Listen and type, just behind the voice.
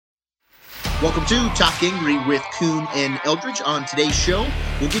Welcome to Talk Angry with Kuhn and Eldridge. On today's show,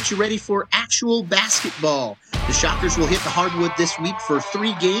 we'll get you ready for actual basketball. The Shockers will hit the hardwood this week for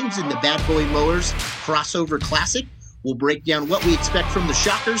 3 games in the Bad Boy Mowers Crossover Classic. We'll break down what we expect from the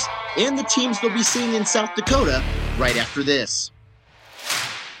Shockers and the teams they'll be seeing in South Dakota right after this.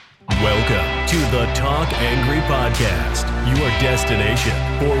 Welcome to the Talk Angry Podcast, your destination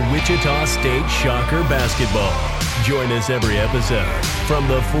for Wichita State Shocker basketball. Join us every episode from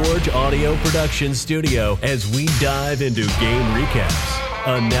the Forge Audio Production Studio as we dive into game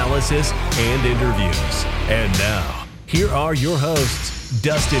recaps, analysis, and interviews. And now, here are your hosts,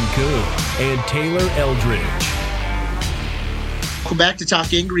 Dustin Kuhn and Taylor Eldridge. Welcome back to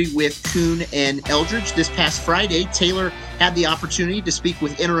Talk Angry with Kuhn and Eldridge. This past Friday, Taylor had the opportunity to speak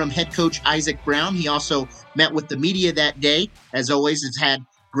with interim head coach Isaac Brown. He also met with the media that day. As always, it's had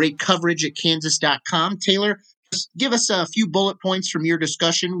great coverage at Kansas.com. Taylor, just give us a few bullet points from your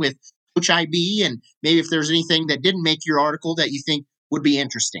discussion with Coach IB, and maybe if there's anything that didn't make your article that you think would be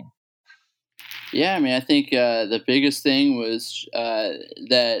interesting. Yeah, I think the biggest thing was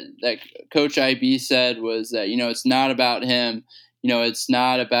that Coach IB said was that, it's not about him. It's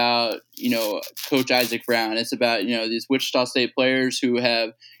not about, Coach Isaac Brown. It's about, these Wichita State players who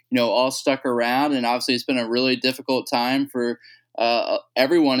have, all stuck around. And obviously it's been a really difficult time for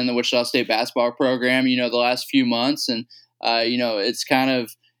everyone in the Wichita State basketball program, the last few months. And, it's kind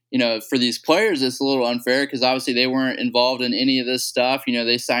of, for these players, it's a little unfair because obviously they weren't involved in any of this stuff.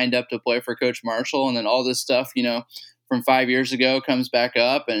 They signed up to play for Coach Marshall, and then all this stuff, from 5 years ago comes back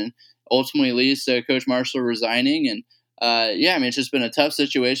up and ultimately leads to Coach Marshall resigning. And, it's just been a tough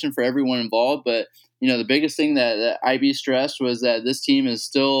situation for everyone involved. But, the biggest thing that IB stressed was that this team is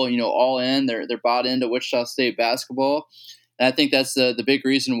still, all in. They're bought into Wichita State basketball. And I think that's the big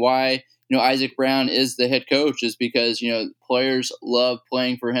reason why, Isaac Brown is the head coach, is because, players love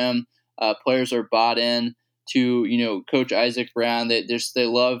playing for him. Players are bought in to, Coach Isaac Brown. They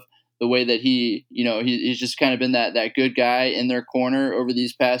love the way that he's just kind of been that good guy in their corner over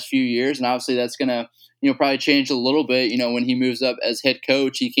these past few years. And obviously that's going to, probably change a little bit, when he moves up as head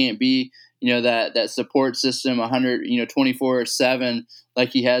coach. He can't be, that support system 24/7 like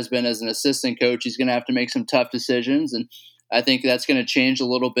he has been as an assistant coach. He's going to have to make some tough decisions. And I think that's going to change a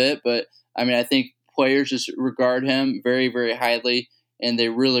little bit. But I think players just regard him very, very highly, and they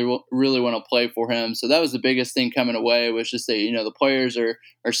really want to play for him. So that was the biggest thing coming away, was just that, the players are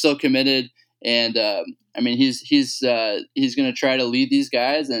still committed. And he's going to try to lead these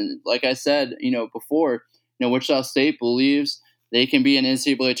guys. And like I said, before, Wichita State believes they can be an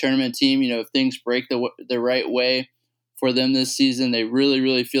NCAA tournament team. If things break the right way for them this season, they really,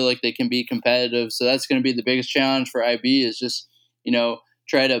 really feel like they can be competitive. So that's going to be the biggest challenge for IB, is just,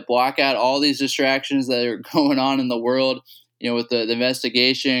 try to block out all these distractions that are going on in the world, with the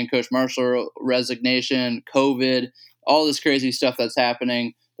investigation, Coach Marshall resignation, COVID, all this crazy stuff that's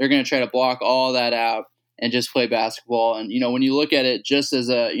happening. They're going to try to block all that out and just play basketball. And, when you look at it just as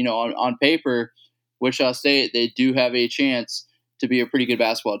on paper, Wichita State, they do have a chance to be a pretty good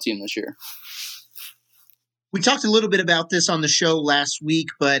basketball team this year. We talked a little bit about this on the show last week,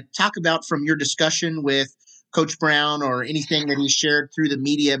 but talk about, from your discussion with Coach Brown or anything that he shared through the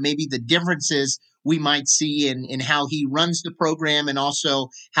media, maybe the differences we might see in how he runs the program and also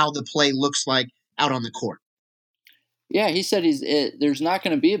how the play looks like out on the court. Yeah, he said there's not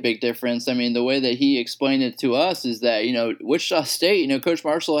going to be a big difference. The way that he explained it to us is that, Wichita State, Coach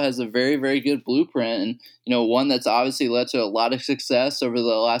Marshall has a very, very good blueprint, and, one that's obviously led to a lot of success over the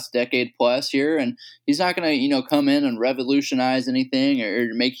last decade plus here. And he's not going to, come in and revolutionize anything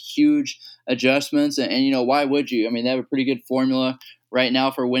or make huge adjustments. And why would you? They have a pretty good formula right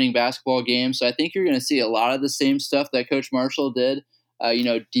now for winning basketball games. So I think you're going to see a lot of the same stuff that Coach Marshall did,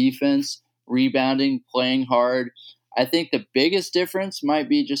 defense, rebounding, playing hard. I think the biggest difference might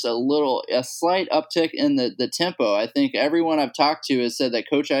be just a slight uptick in the tempo. I think everyone I've talked to has said that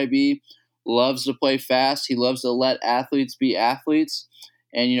Coach IB loves to play fast. He loves to let athletes be athletes.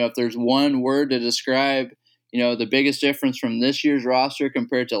 And, if there's one word to describe, the biggest difference from this year's roster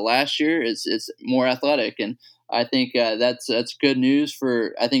compared to last year, it's more athletic. And I think that's good news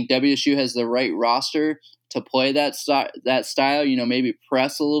I think WSU has the right roster to play that style, maybe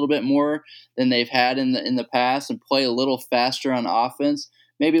press a little bit more than they've had in the past and play a little faster on offense,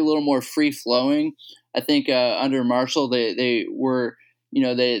 maybe a little more free flowing. I think under Marshall, they were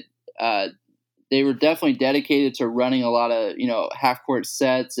definitely dedicated to running a lot of, half court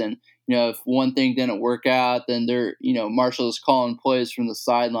sets. And, if one thing didn't work out, then Marshall is calling plays from the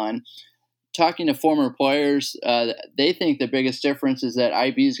sideline. Talking to former players, they think the biggest difference is that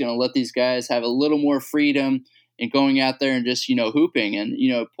IB is going to let these guys have a little more freedom in going out there and just, hooping and,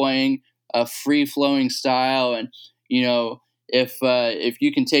 playing a free flowing style. And, if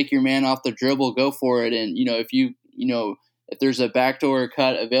you can take your man off the dribble, go for it. And, if there's a backdoor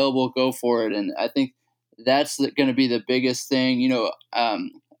cut available, go for it. And I think that's going to be the biggest thing.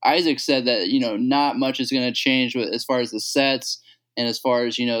 Isaac said that, not much is going to change as far as the sets and as far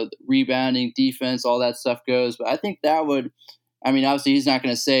as, rebounding, defense, all that stuff goes. But I think that would, obviously he's not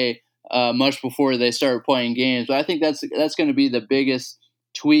going to say much before they start playing games, but I think that's going to be the biggest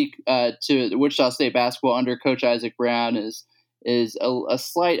tweak to Wichita State basketball under Coach Isaac Brown is a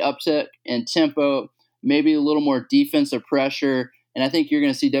slight uptick in tempo, maybe a little more defensive pressure. And I think you're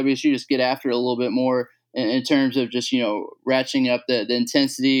going to see WSU just get after it a little bit more in terms of just, ratcheting up the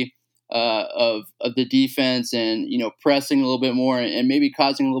intensity of the defense and, pressing a little bit more and maybe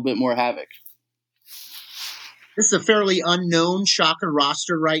causing a little bit more havoc. This is a fairly unknown Shocker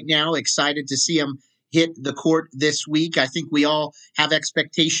roster right now. Excited to see them hit the court this week. I think we all have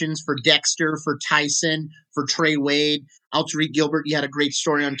expectations for Dexter, for Tyson, for Trey Wade. Alterique Gilbert, you had a great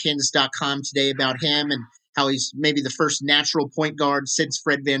story on Kansas.com today about him and how he's maybe the first natural point guard since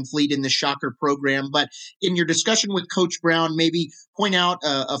Fred VanVleet in the Shocker program. But in your discussion with Coach Brown, maybe point out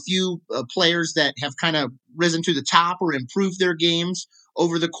a few players that have kind of risen to the top or improved their games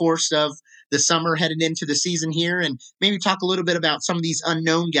over the course of the summer headed into the season here, and maybe talk a little bit about some of these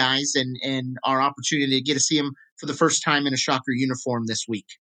unknown guys and our opportunity to get to see them for the first time in a Shocker uniform this week.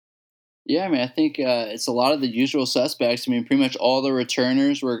 Yeah, I think it's a lot of the usual suspects. Pretty much all the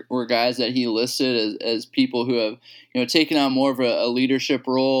returners were guys that he listed as people who have, taken on more of a leadership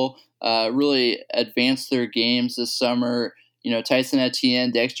role, really advanced their games this summer. Tyson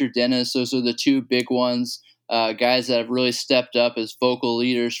Etienne, Dexter Dennis, those are the two big ones, guys that have really stepped up as vocal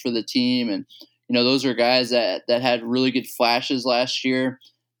leaders for the team. And, those are guys that had really good flashes last year.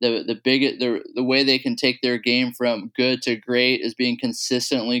 The way they can take their game from good to great is being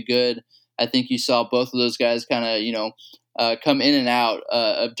consistently good. I think you saw both of those guys kind of, come in and out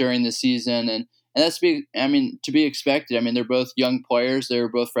during the season. And that's to be expected. They're both young players. They were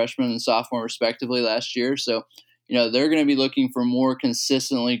both freshmen and sophomore respectively last year. So, they're going to be looking for more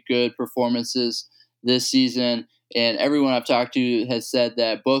consistently good performances this season. And everyone I've talked to has said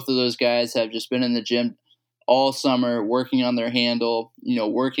that both of those guys have just been in the gym all summer, working on their handle,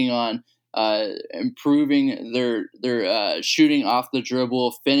 working on improving their shooting off the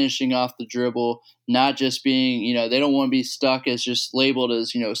dribble, finishing off the dribble, not just being, they don't want to be stuck as just labeled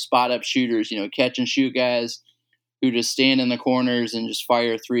as, spot up shooters, catch and shoot guys who just stand in the corners and just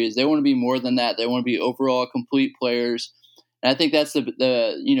fire threes. They want to be more than that. They want to be overall complete players. And I think that's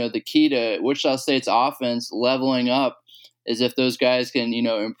the key to Wichita State's offense leveling up is if those guys can,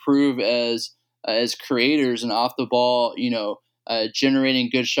 improve as creators and off the ball, generating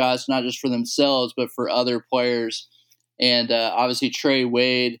good shots, not just for themselves, but for other players. And obviously Trey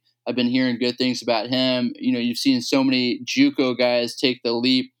Wade, I've been hearing good things about him. You've seen so many JUCO guys take the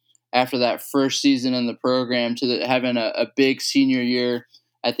leap after that first season in the program to having a big senior year.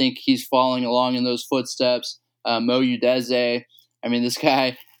 I think he's following along in those footsteps. Mo Udeze, this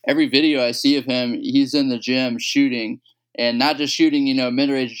guy, every video I see of him, he's in the gym shooting. And not just shooting,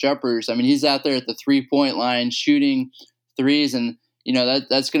 mid-range jumpers. He's out there at the 3-point line shooting threes. And,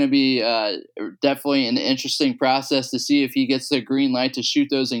 that's going to be definitely an interesting process to see if he gets the green light to shoot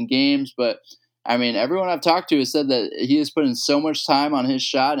those in games. But, everyone I've talked to has said that he has put in so much time on his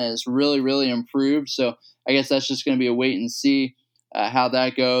shot and it's really, really improved. So I guess that's just going to be a wait and see how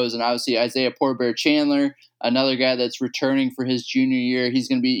that goes. And obviously Isaiah Porter Chandler, another guy that's returning for his junior year. He's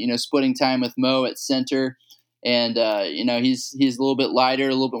going to be, splitting time with Mo at center. And, he's a little bit lighter,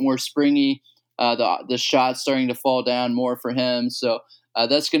 a little bit more springy. The shot's starting to fall down more for him. So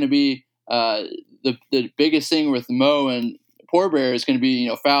that's going to be the biggest thing with Mo and Porter is going to be,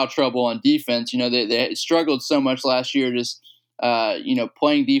 foul trouble on defense. They struggled so much last year just,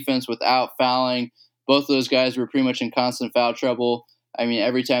 playing defense without fouling. Both of those guys were pretty much in constant foul trouble.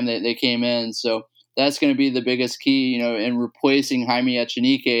 Every time they came in. So that's going to be the biggest key, in replacing Jaime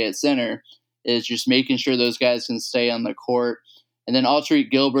Echenike at center is just making sure those guys can stay on the court. And then Alterique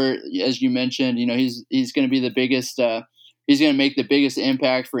Gilbert, as you mentioned, he's going to be the biggest. He's going to make the biggest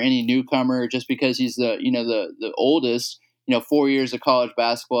impact for any newcomer, just because he's the oldest. 4 years of college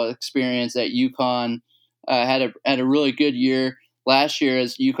basketball experience at UConn. Had a really good year last year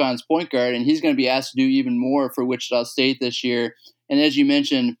as UConn's point guard, and he's going to be asked to do even more for Wichita State this year. And as you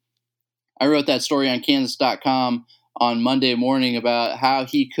mentioned, I wrote that story on Kansas.com on Monday morning about how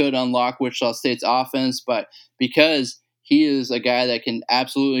he could unlock Wichita State's offense, but because he is a guy that can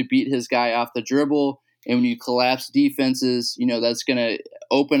absolutely beat his guy off the dribble, and when you collapse defenses, that's going to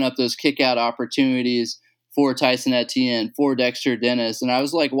open up those kick-out opportunities for Tyson Etienne, for Dexter Dennis. And I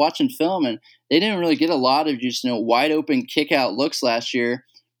was like watching film, and they didn't really get a lot of just, wide open kick out looks last year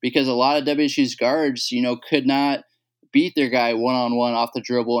because a lot of WSU's guards, could not beat their guy one-on-one off the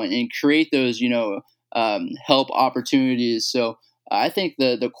dribble and create those, help opportunities. So I think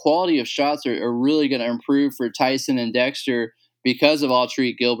the quality of shots are really going to improve for Tyson and Dexter because of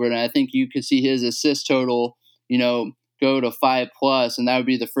Alterique Gilbert. And I think you could see his assist total, go to 5+, and that would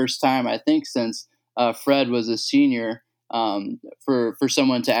be the first time, I think, since Fred was a senior for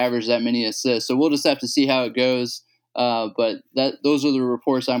someone to average that many assists. So we'll just have to see how it goes. But those are the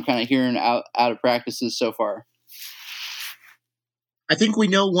reports I'm kind of hearing out of practices so far. I think we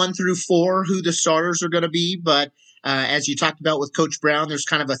know 1 through 4 who the starters are going to be, but as you talked about with Coach Brown, there's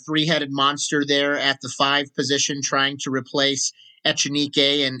kind of a 3-headed monster there at the 5 position trying to replace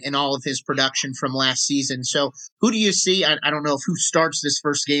Echenique and all of his production from last season. So who do you see? I don't know if who starts this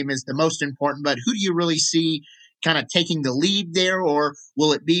first game is the most important, but who do you really see kind of taking the lead there, or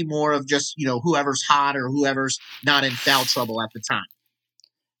will it be more of just, whoever's hot or whoever's not in foul trouble at the time?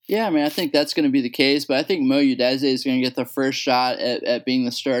 Yeah, I think that's going to be the case, but I think Mo Udeze is going to get the first shot at being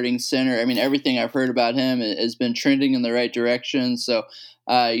the starting center. Everything I've heard about him has been trending in the right direction. So,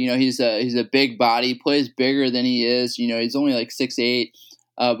 he's a big body, plays bigger than he is. He's only like 6'8",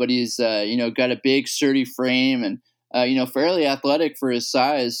 but he's, got a big sturdy frame and, fairly athletic for his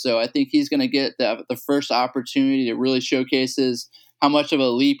size. So I think he's going to get the first opportunity to really showcase how much of a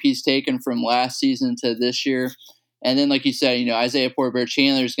leap he's taken from last season to this year. And then, like you said, Isaiah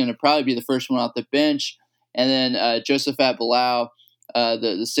Porter-Chandler is going to probably be the first one off the bench. And then Josephat Bilal,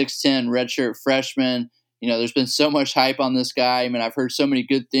 the 6'10" redshirt freshman. There's been so much hype on this guy. I've heard so many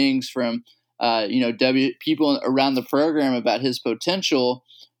good things from, people around the program about his potential.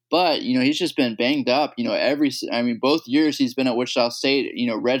 But, he's just been banged up, both years he's been at Wichita State,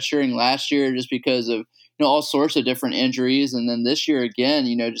 redshirting last year just because of, all sorts of different injuries. And then this year again,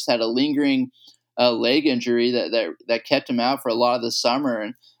 just had a lingering leg injury that kept him out for a lot of the summer.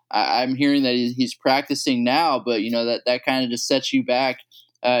 And I'm hearing that he's practicing now, but that kind of just sets you back,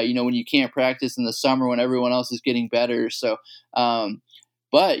 when you can't practice in the summer when everyone else is getting better. So,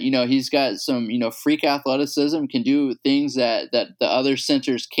 but he's got some, freak athleticism, can do things that the other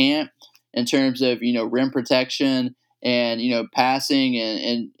centers can't in terms of, rim protection and, passing.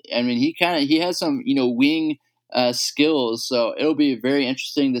 And he has some, wing skills. So it'll be very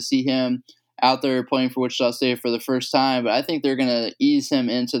interesting to see him out there playing for Wichita State for the first time, but I think they're going to ease him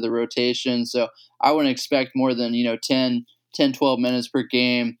into the rotation. So I wouldn't expect more than, 10, 12 minutes per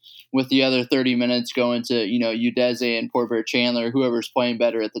game, with the other 30 minutes going to, Udeze and Porter-Chandler, whoever's playing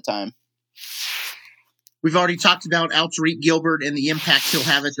better at the time. We've already talked about Alterique Gilbert and the impact he'll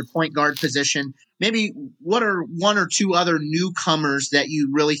have at the point guard position. Maybe what are 1 or 2 other newcomers that you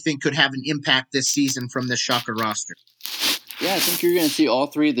really think could have an impact this season from the Shocker roster? Yeah, I think you're going to see all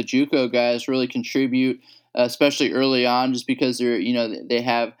 3 of the JUCO guys really contribute, especially early on, just because they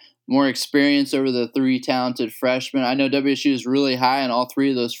have more experience over the 3 talented freshmen. I know WSU is really high on all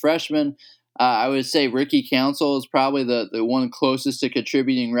 3 of those freshmen. I would say Ricky Council is probably the one closest to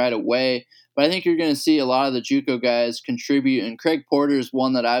contributing right away. But I think you're going to see a lot of the JUCO guys contribute, and Craig Porter is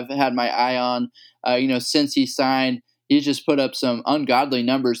one that I've had my eye on. Since he signed, he's just put up some ungodly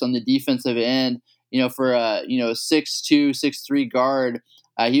numbers on the defensive end. For a 6'2", 6'3" guard,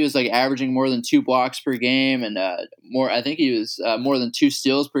 he was like averaging more than 2 blocks per game, and I think he was more than 2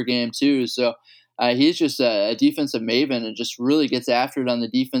 steals per game too. So he's just a defensive maven and just really gets after it on the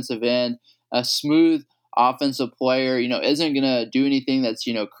defensive end. A smooth offensive player, isn't going to do anything that's,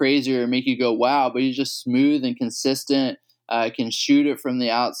 crazy or make you go, wow, but he's just smooth and consistent, can shoot it from the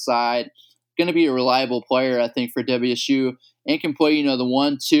outside. Going to be a reliable player, I think, for WSU, and can play, the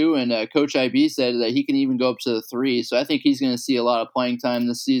 1, 2, and Coach IB said that he can even go up to the 3. So I think he's going to see a lot of playing time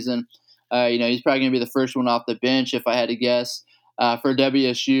this season. He's probably going to be the first one off the bench, if I had to guess, for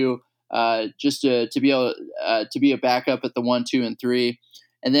WSU, just to be able to be a backup at the 1, 2, and 3.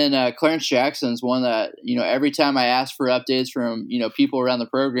 And then Clarence Jackson's one that, every time I ask for updates from, people around the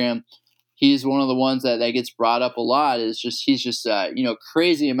program, he's one of the ones that gets brought up a lot. He's just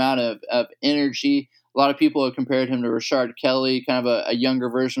crazy amount of energy. A lot of people have compared him to Rashard Kelly, kind of a younger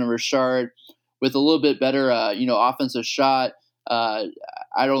version of Rashard with a little bit better, offensive shot. I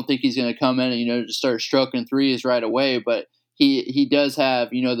don't think he's going to come in and, just start stroking threes right away, but he does have,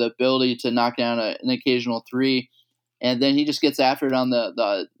 the ability to knock down an occasional 3. And then he just gets after it on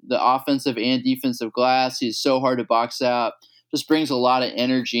the offensive and defensive glass. He's so hard to box out. Just brings a lot of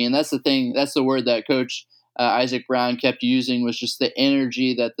energy. And that's the thing. That's the word that Coach Isaac Brown kept using, was just the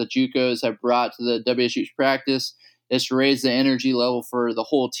energy that the JUCOs have brought to the WSU's practice. just raise the energy level for the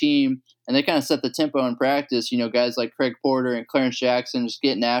whole team. And they kind of set the tempo in practice. Guys like Craig Porter and Clarence Jackson just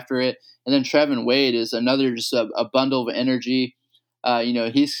getting after it. And then Trevin Wade is another just a bundle of energy.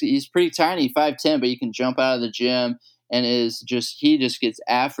 He's pretty tiny, 5'10", but he can jump out of the gym and he just gets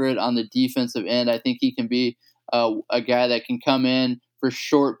after it on the defensive end. I think he can be a guy that can come in for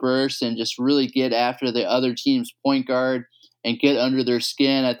short bursts and just really get after the other team's point guard and get under their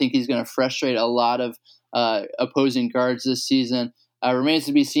skin. I think he's going to frustrate a lot of opposing guards this season. Remains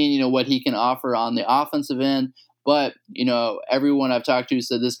to be seen, what he can offer on the offensive end. But, everyone I've talked to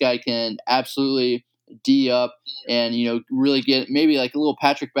said this guy can absolutely D up and, really get maybe like a little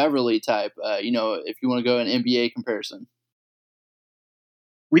Patrick Beverly type, if you want to go an NBA comparison.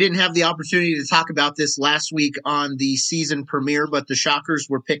 We didn't have the opportunity to talk about this last week on the season premiere, but the Shockers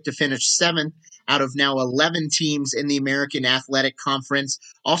were picked to finish 7th out of now 11 teams in the American Athletic Conference.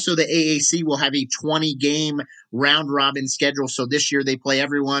 Also, the AAC will have a 20-game round-robin schedule. So this year they play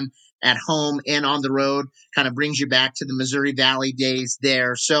everyone at home and on the road. Kind of brings you back to the Missouri Valley days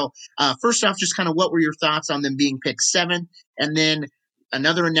there. So first off, just kind of what were your thoughts on them being picked 7th? And then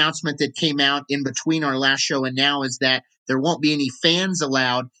another announcement that came out in between our last show and now is that there won't be any fans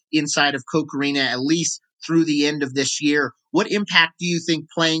allowed inside of Koch Arena, at least through the end of this year. What impact do you think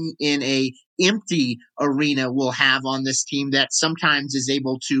playing in a empty arena will have on this team that sometimes is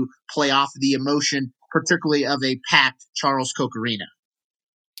able to play off the emotion, particularly of a packed Charles Koch Arena?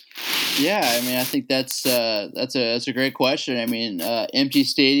 Yeah, I think that's a great question. Empty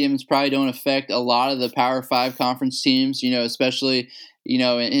stadiums probably don't affect a lot of the Power 5 conference teams, especially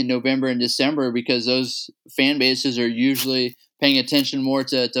in November and December, because those fan bases are usually paying attention more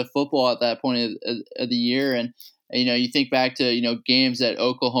to football at that point of the year. And, you think back to, games at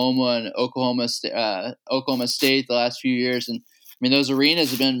Oklahoma and Oklahoma State the last few years. And those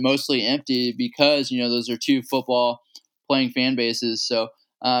arenas have been mostly empty because, those are two football playing fan bases. So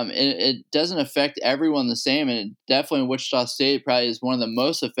it doesn't affect everyone the same. And definitely Wichita State probably is one of the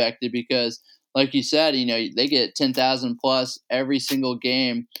most affected because, like you said, they get 10,000 plus every single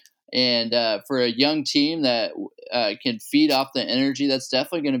game. And for a young team that can feed off the energy, that's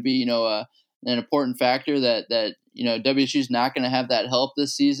definitely going to be, an important factor that WSU is not going to have that help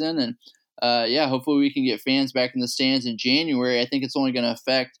this season. And hopefully we can get fans back in the stands in January. I think it's only going to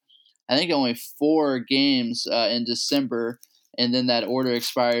affect, only 4 games in December. And then that order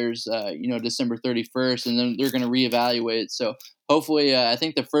expires, December 31st, and then they're going to reevaluate. So hopefully, I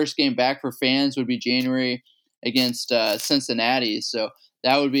think the first game back for fans would be January against Cincinnati. So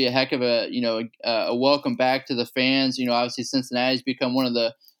that would be a heck of a welcome back to the fans. Obviously Cincinnati's become one of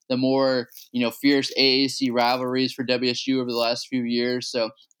the more, fierce AAC rivalries for WSU over the last few years.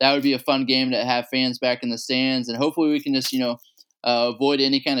 So that would be a fun game to have fans back in the stands. And hopefully we can just, avoid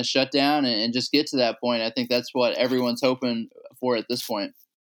any kind of shutdown and just get to that point. I think that's what everyone's hoping for at this point.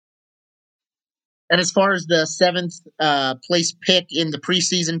 And as far as the 7th place pick in the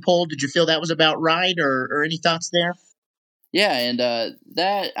preseason poll, did you feel that was about right or any thoughts there? Yeah, and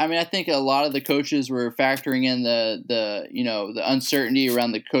I think a lot of the coaches were factoring in the uncertainty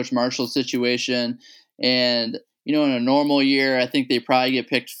around the Coach Marshall situation. And, in a normal year, I think they probably get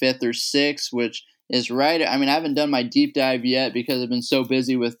picked 5th or 6th, which is right. I haven't done my deep dive yet because I've been so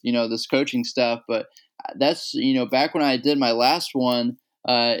busy with, this coaching stuff. But that's, back when I did my last one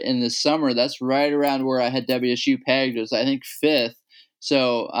in the summer, that's right around where I had WSU pegged. It was, I think, 5th.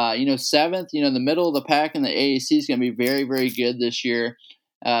 So, 7th, the middle of the pack in the AAC is going to be very, very good this year.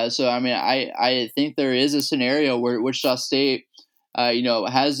 I think there is a scenario where Wichita State,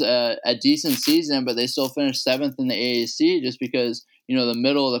 has a decent season, but they still finish 7th in the AAC just because, the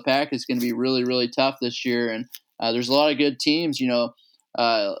middle of the pack is going to be really, really tough this year. And there's a lot of good teams,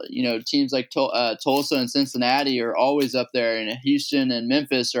 teams like Tulsa and Cincinnati are always up there, and Houston and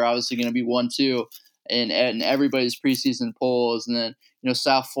Memphis are obviously going to be 1-2 in everybody's preseason polls. And then,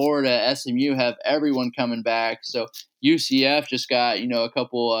 South Florida, SMU have everyone coming back. So UCF just got, a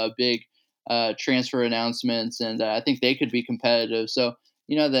couple big transfer announcements, and I think they could be competitive. So,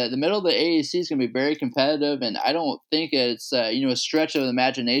 the middle of the AAC is going to be very competitive, and I don't think it's, a stretch of the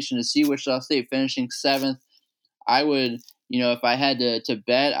imagination to see Wichita State finishing 7th. I would, if I had to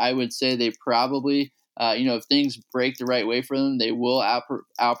bet, I would say they probably, if things break the right way for them, they will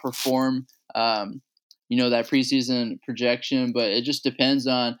outperform, that preseason projection. But it just depends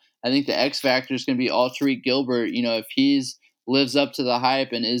on, I think the X factor is going to be Tariq Gilbert. If he's lives up to the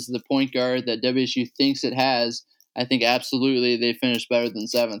hype and is the point guard that WSU thinks it has, I think absolutely they finish better than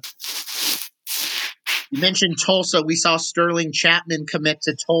 7th. You mentioned Tulsa. We saw Sterling Chapman commit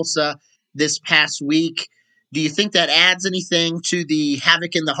to Tulsa this past week. Do you think that adds anything to the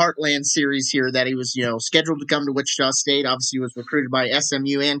Havoc in the Heartland series here that he was, scheduled to come to Wichita State? Obviously, he was recruited by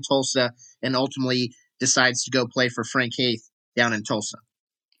SMU and Tulsa, and ultimately decides to go play for Frank Haith down in Tulsa.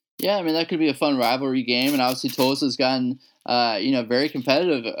 Yeah, I mean, that could be a fun rivalry game, and obviously Tulsa's gotten, very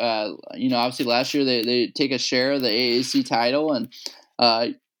competitive. Obviously last year they take a share of the AAC title, and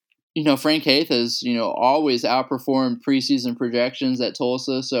Frank Haith has, always outperformed preseason projections at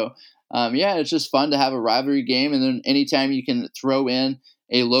Tulsa. So, it's just fun to have a rivalry game. And then anytime you can throw in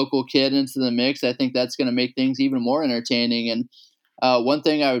a local kid into the mix, I think that's going to make things even more entertaining. And one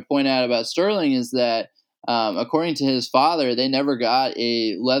thing I would point out about Sterling is that, according to his father, they never got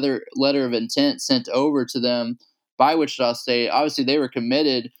a letter of intent sent over to them by Wichita State. Obviously, they were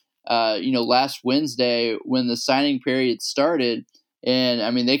committed, last Wednesday when the signing period started. And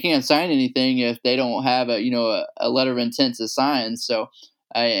I mean, they can't sign anything if they don't have a letter of intent to sign. So,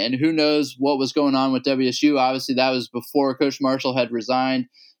 and who knows what was going on with WSU? Obviously, that was before Coach Marshall had resigned.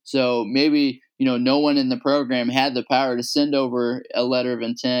 So maybe no one in the program had the power to send over a letter of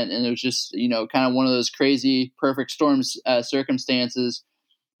intent, and it was just kind of one of those crazy perfect storm circumstances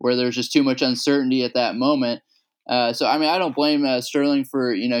where there's just too much uncertainty at that moment. So I mean, I don't blame Sterling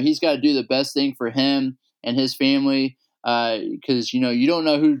for he's got to do the best thing for him and his family. Because you don't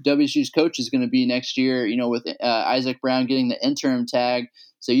know who WSU's coach is going to be next year. With Isaac Brown getting the interim tag,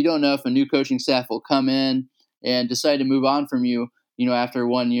 so you don't know if a new coaching staff will come in and decide to move on from you. After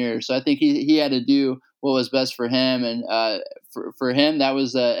 1 year. So I think he had to do what was best for him, and for him that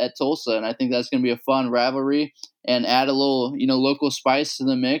was at Tulsa, and I think that's going to be a fun rivalry and add a little local spice to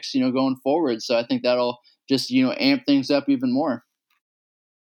the mix going forward. So I think that'll just amp things up even more.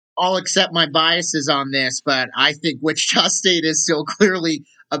 I'll accept my biases on this, but I think Wichita State is still clearly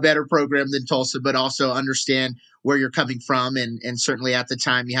a better program than Tulsa, but also understand where you're coming from. And certainly at the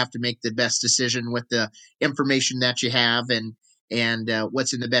time, you have to make the best decision with the information that you have and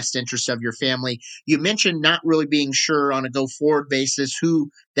what's in the best interest of your family. You mentioned not really being sure on a go-forward basis who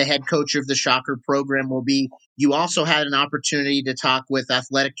the head coach of the Shocker program will be. You also had an opportunity to talk with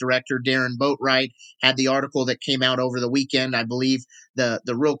athletic director Darren Boatwright, had the article that came out over the weekend. I believe the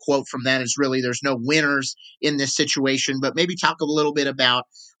real quote from that is really there's no winners in this situation, but maybe talk a little bit about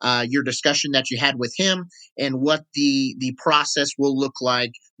your discussion that you had with him and what the process will look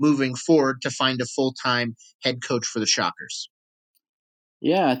like moving forward to find a full-time head coach for the Shockers.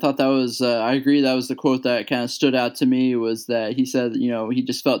 Yeah, I thought that was, I agree. That was the quote that kind of stood out to me, was that he said, he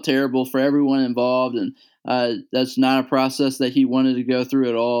just felt terrible for everyone involved. And that's not a process that he wanted to go through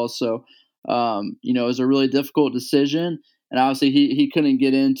at all. So, it was a really difficult decision. And obviously he couldn't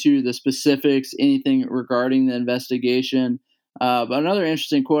get into the specifics, anything regarding the investigation. But another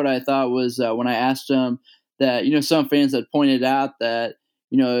interesting quote I thought was when I asked him that, some fans had pointed out that,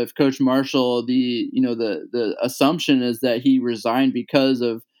 if Coach Marshall, the assumption is that he resigned because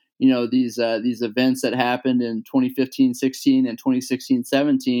of, these events that happened in 2015-16 and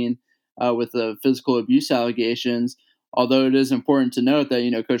 2016-17 with the physical abuse allegations. Although it is important to note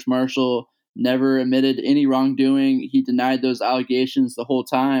that, Coach Marshall never admitted any wrongdoing. He denied those allegations the whole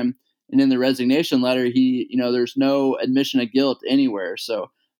time. And in the resignation letter, there's no admission of guilt anywhere. So,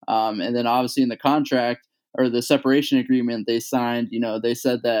 and then obviously in the contract, or the separation agreement they signed, they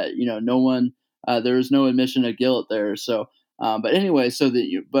said that, no one, there was no admission of guilt there. So, but anyway,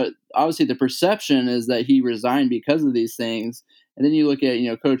 but obviously the perception is that he resigned because of these things. And then you look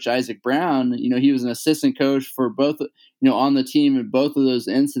at, Coach Isaac Brown, he was an assistant coach for both, on the team in both of those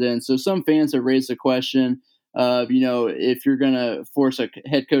incidents. So some fans have raised the question of, if you're going to force a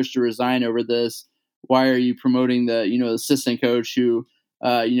head coach to resign over this, why are you promoting the, assistant coach who,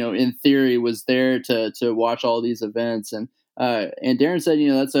 in theory was there to watch all these events. And Darren said,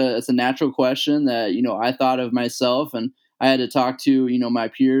 that's a natural question that, I thought of myself, and I had to talk to, my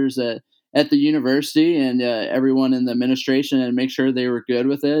peers at the university and everyone in the administration and make sure they were good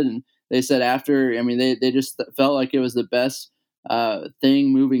with it. And they said they just felt like it was the best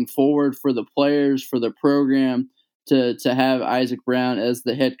thing moving forward for the players, for the program to have Isaac Brown as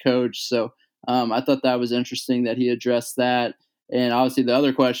the head coach. So I thought that was interesting that he addressed that. And obviously, the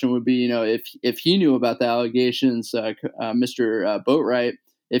other question would be, if he knew about the allegations, Mr. Boatwright,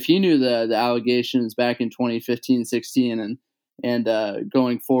 if he knew the allegations back in 2015-16 and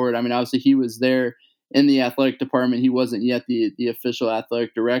going forward. I mean, obviously, he was there in the athletic department. He wasn't yet the official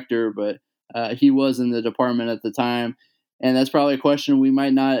athletic director, but he was in the department at the time. And that's probably a question we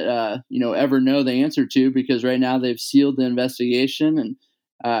might not, ever know the answer to, because right now they've sealed the investigation. And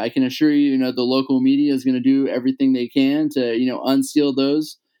I can assure you, the local media is going to do everything they can to, unseal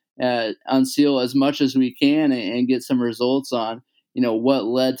those, unseal as much as we can and get some results on, what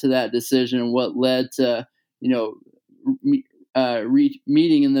led to that decision, what led to, meeting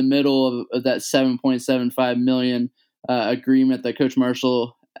in the middle of that $7.75 million agreement that Coach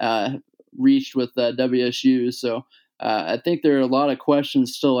Marshall reached with WSU. So I think there are a lot of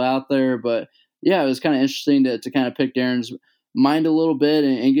questions still out there, but yeah, it was kind of interesting to kind of pick Darren's mind a little bit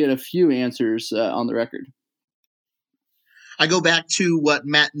and get a few answers on the record. I go back to what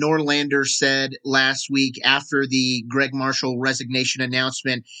Matt Norlander said last week after the Greg Marshall resignation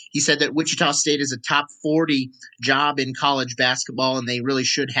announcement. He said that Wichita State is a top 40 job in college basketball, and they really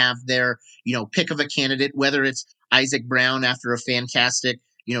should have their, pick of a candidate, whether it's Isaac Brown after a fantastic,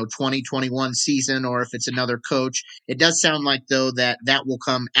 2021 season, or if it's another coach. It does sound like, though, that will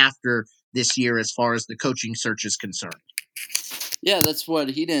come after this year as far as the coaching search is concerned. Yeah, that's what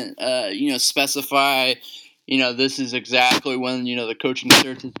he didn't, specify. This is exactly when, the coaching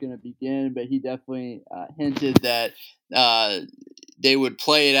search is going to begin, but he definitely hinted that they would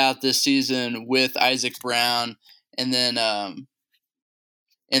play it out this season with Isaac Brown, and then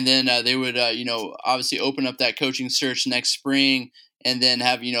they would, obviously open up that coaching search next spring, and then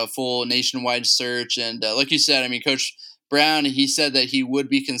have, a full nationwide search. And like you said, Coach Brown, he said that he would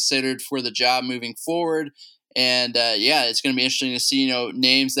be considered for the job moving forward. And it's going to be interesting to see,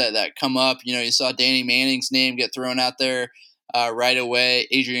 names that come up. You saw Danny Manning's name get thrown out there right away.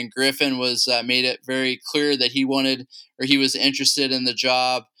 Adrian Griffin was made it very clear that he wanted, or he was interested in the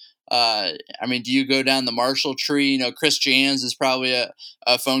job. Do you go down the Marshall tree? Chris Jans is probably a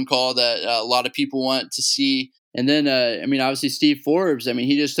phone call that a lot of people want to see. And then, obviously Steve Forbes,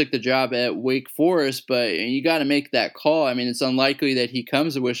 he just took the job at Wake Forest, but you got to make that call. It's unlikely that he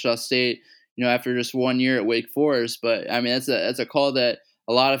comes to Wichita State, after just 1 year at Wake Forest. But that's a call that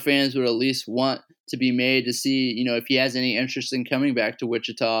a lot of fans would at least want to be made to see, if he has any interest in coming back to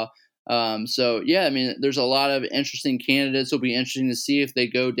Wichita. There's a lot of interesting candidates. It'll be interesting to see if they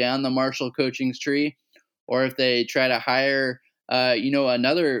go down the Marshall coaching tree, or if they try to hire,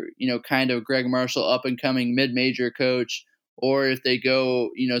 another, kind of Greg Marshall up and coming mid-major coach, or if they go,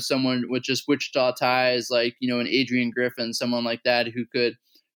 someone with just Wichita ties, like, an Adrian Griffin, someone like that who could,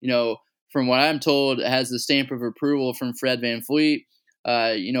 from what I'm told, has the stamp of approval from Fred VanVleet.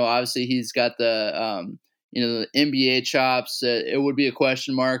 Obviously he's got the, the NBA chops. It would be a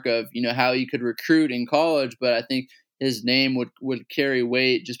question mark of, how he could recruit in college, but I think his name would carry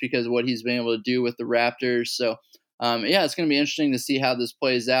weight just because of what he's been able to do with the Raptors. So, it's going to be interesting to see how this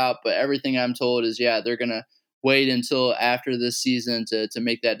plays out. But everything I'm told is, they're going to wait until after this season to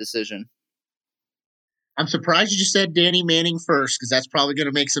make that decision. I'm surprised you just said Danny Manning first, because that's probably going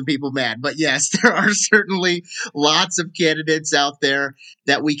to make some people mad. But yes, there are certainly lots of candidates out there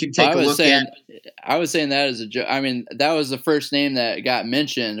that we can take a look at. I was saying that as a joke. That was the first name that got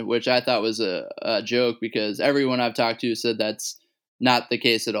mentioned, which I thought was a joke, because everyone I've talked to said that's not the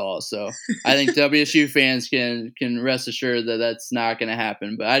case at all. So I think WSU fans can rest assured that that's not going to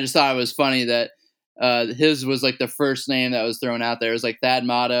happen. But I just thought it was funny that his was like the first name that was thrown out there. It was like Thad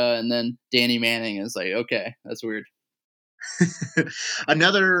Matta, and then Danny Manning. Is like, okay, that's weird.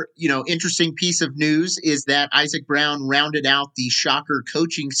 Another, interesting piece of news is that Isaac Brown rounded out the Shocker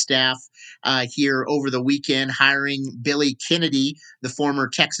coaching staff here over the weekend, hiring Billy Kennedy, the former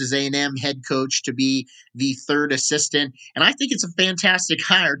Texas A&M head coach, to be the third assistant. And I think it's a fantastic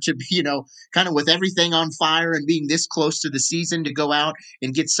hire to be, kind of with everything on fire and being this close to the season, to go out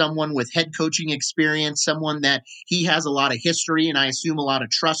and get someone with head coaching experience, someone that he has a lot of history and I assume a lot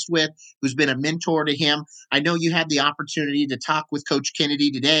of trust with, who's been a mentor to him. I know you had the opportunity to talk with Coach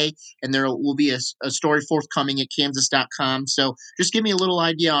Kennedy today, and there will be a story forthcoming at Kansas.com. So just give me a little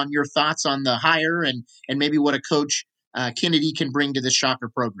idea on your thoughts on the hire and maybe what a Coach Kennedy can bring to the Shocker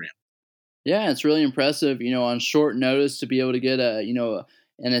program. Yeah, it's really impressive, on short notice to be able to get an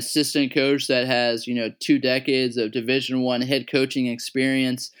assistant coach that has, 2 decades of Division I head coaching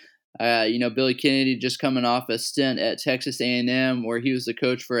experience. Billy Kennedy just coming off a stint at Texas A&M where he was the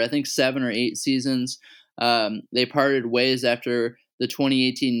coach for, I think, 7 or 8 seasons. They parted ways after the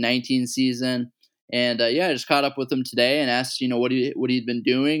 2018-19 season. And I just caught up with him today and asked, what he'd been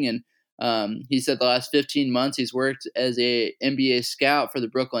doing. And he said the last 15 months he's worked as a NBA scout for the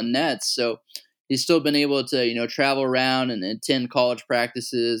Brooklyn Nets. So he's still been able to, travel around and attend college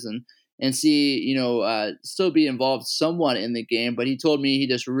practices and see, still be involved somewhat in the game. But he told me he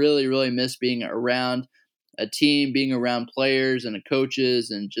just really, really missed being around a team, being around players and coaches,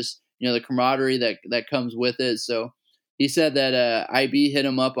 and just, the camaraderie that comes with it. So he said that IB hit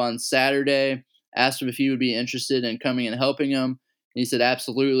him up on Saturday, asked him if he would be interested in coming and helping him. And he said,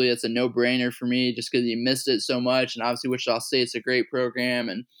 absolutely, it's a no-brainer for me just because he missed it so much. And obviously Wichita State's a great program.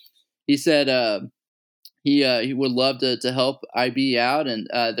 And he said he would love to help IB out. And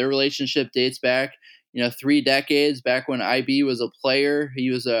their relationship dates back, 3 decades back when IB was a player. He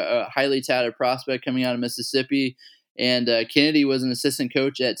was a highly touted prospect coming out of Mississippi. And Kennedy was an assistant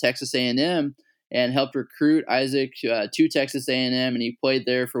coach at Texas A&M and helped recruit Isaac to Texas A&M, and he played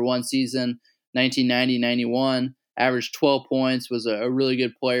there for one season, 1990-91, averaged 12 points, was a really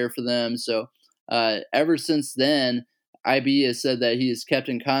good player for them. So ever since then, IB has said that he has kept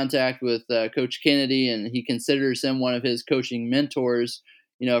in contact with Coach Kennedy, and he considers him one of his coaching mentors,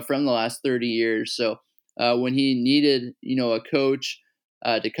 from the last 30 years. So when he needed, a coach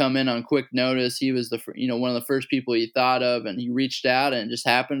to come in on quick notice, he was one of the first people he thought of, and he reached out, and it just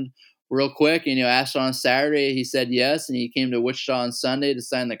happened real quick. And asked on Saturday, he said yes, and he came to Wichita on Sunday to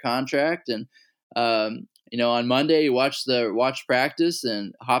sign the contract. And on Monday, he watched practice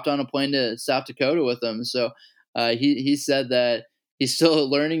and hopped on a plane to South Dakota with them. So he said that he's still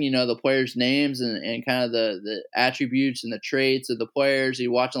learning, the players' names and kind of the attributes and the traits of the players. He's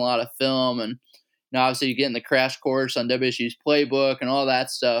watching a lot of film, and obviously you're getting the crash course on WSU's playbook and all that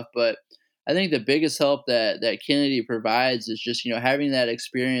stuff. But I think the biggest help that Kennedy provides is just, having that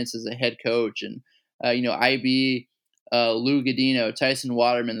experience as a head coach. And, IB, Lou Godino, Tyson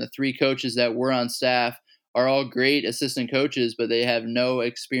Waterman, the 3 coaches that were on staff are all great assistant coaches, but they have no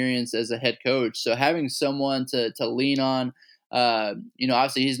experience as a head coach. So having someone to lean on,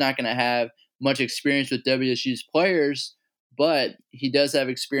 obviously he's not going to have much experience with WSU's players, but he does have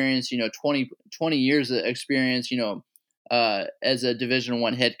experience, 20 years of experience, as a Division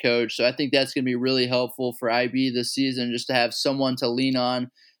I head coach. So I think that's going to be really helpful for IB this season, just to have someone to lean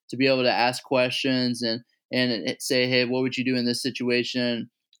on, to be able to ask questions and say, hey, what would you do in this situation,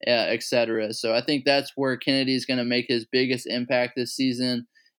 et cetera. So I think that's where Kennedy is going to make his biggest impact this season.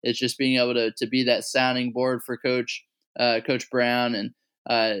 It's just being able to be that sounding board for Coach Brown, and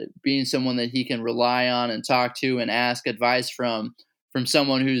being someone that he can rely on and talk to and ask advice from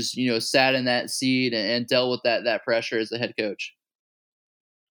someone who's, sat in that seat and dealt with that pressure as the head coach.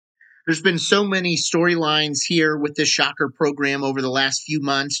 There's been so many storylines here with this Shocker program over the last few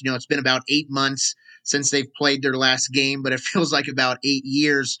months. It's been about 8 months since they've played their last game, but it feels like about 8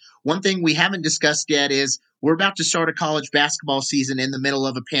 years. One thing we haven't discussed yet is we're about to start a college basketball season in the middle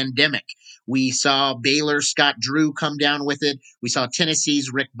of a pandemic. We saw Baylor Scott Drew come down with it. We saw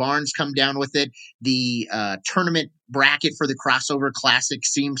Tennessee's Rick Barnes come down with it. The tournament bracket for the Crossover Classic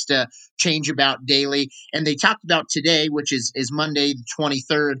seems to change about daily. And they talked about today, which is Monday the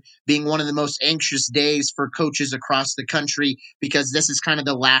 23rd, being one of the most anxious days for coaches across the country, because this is kind of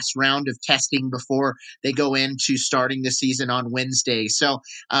the last round of testing before they go into starting the season on Wednesday. So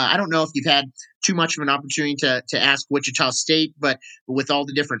I don't know if you've had too much of an opportunity to ask Wichita State, but with all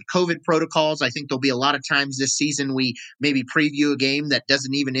the different COVID protocols, I think there'll be a lot of times this season we maybe preview a game that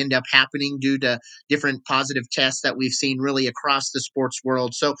doesn't even end up happening due to different positive tests that we've seen really across the sports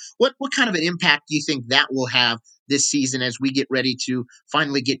world. So what kind of an impact do you think that will have this season as we get ready to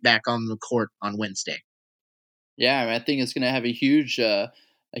finally get back on the court on Wednesday? Yeah, I think it's going to have a huge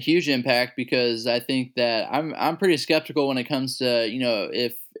impact, because I think that I'm pretty skeptical when it comes to,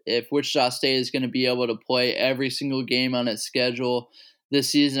 if Wichita State is going to be able to play every single game on its schedule this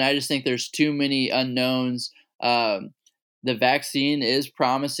season. I just think there's too many unknowns. The vaccine is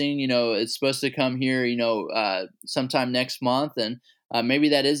promising, it's supposed to come here, sometime next month, and maybe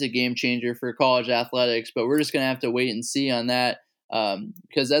that is a game changer for college athletics, but we're just going to have to wait and see on that.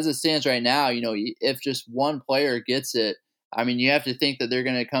 Because as it stands right now, if just one player gets it, I mean, you have to think that they're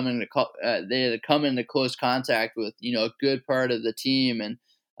going to come into close contact with, a good part of the team. And,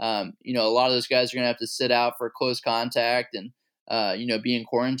 a lot of those guys are going to have to sit out for close contact and, be in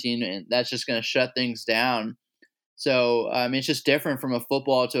quarantine, and that's just going to shut things down. So, it's just different from a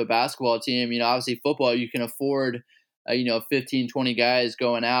football to a basketball team. Obviously football, you can afford, 15, 20 guys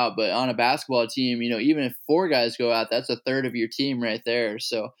going out, but on a basketball team, even if 4 guys go out, that's a third of your team right there.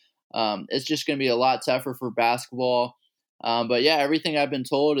 So, it's just going to be a lot tougher for basketball. But yeah, everything I've been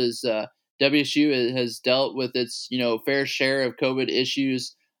told is WSU has dealt with its fair share of COVID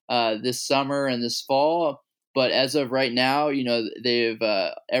issues this summer and this fall. But as of right now, they've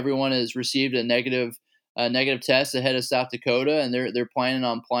everyone has received a negative test ahead of South Dakota, and they're planning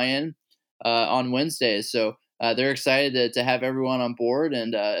on playing on Wednesday. So they're excited to have everyone on board.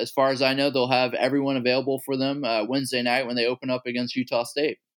 And as far as I know, they'll have everyone available for them Wednesday night when they open up against Utah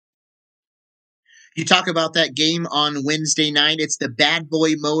State. You talk about that game on Wednesday night. It's the Bad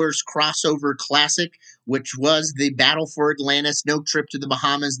Boy Mowers Crossover Classic, which was the Battle for Atlantis, no trip to the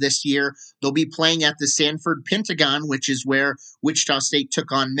Bahamas this year. They'll be playing at the Sanford Pentagon, which is where Wichita State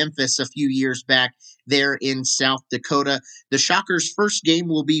took on Memphis a few years back there in South Dakota. The Shockers' first game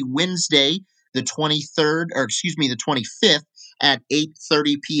will be Wednesday, the 25th at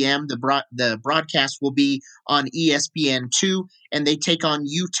 8:30 p.m. The broadcast will be on ESPN2, and they take on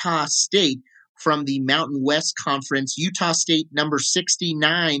Utah State from the Mountain West Conference. Utah State number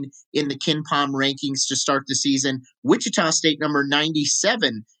 69 in the KenPom rankings to start the season. Wichita State number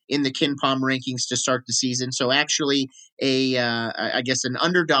 97 in the KenPom rankings to start the season. So actually I guess an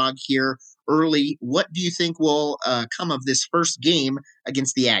underdog here early. What do you think will come of this first game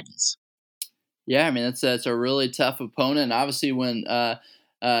against the Aggies? Yeah, I mean that's a really tough opponent. Obviously, when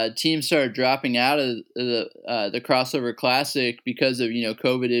teams started dropping out of the crossover classic because of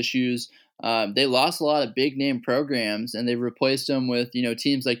COVID issues, they lost a lot of big name programs, and they've replaced them with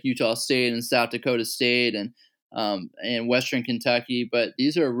teams like Utah State and South Dakota State and Western Kentucky. But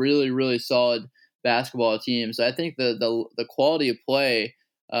these are really really solid basketball teams. I think the quality of play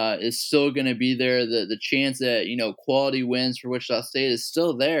is still going to be there. The chance that quality wins for Wichita State is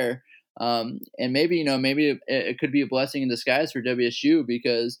still there. And maybe it could be a blessing in disguise for WSU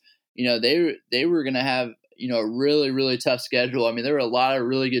because they were going to have a really really tough schedule. I mean, there were a lot of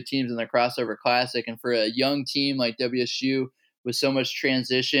really good teams in the crossover classic, and for a young team like WSU with so much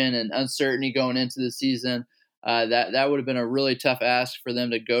transition and uncertainty going into the season, that would have been a really tough ask for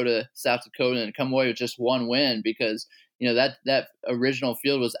them to go to South Dakota and come away with just one win because that original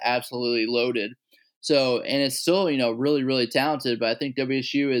field was absolutely loaded. So, and it's still, really, really talented, but I think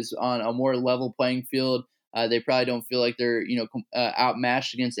WSU is on a more level playing field. They probably don't feel like they're,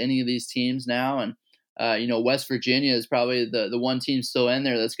 outmatched against any of these teams now. And, West Virginia is probably the one team still in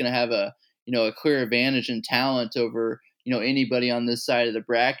there that's going to have a clear advantage in talent over, anybody on this side of the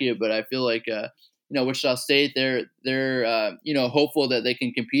bracket. But I feel like, Wichita State, they're hopeful that they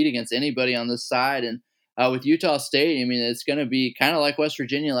can compete against anybody on this side. And, with Utah State, I mean, it's going to be kind of like West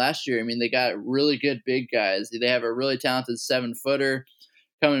Virginia last year. I mean, they got really good big guys. They have a really talented 7-footer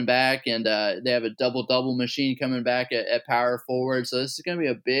coming back, and they have a double-double machine coming back at power forward. So this is going to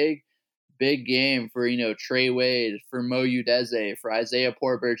be a big game for, Trey Wade, for Mo Udeze, for Isaiah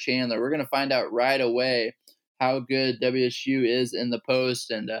Porter-Chandler. We're going to find out right away how good WSU is in the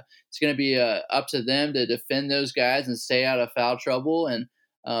post, and it's going to be up to them to defend those guys and stay out of foul trouble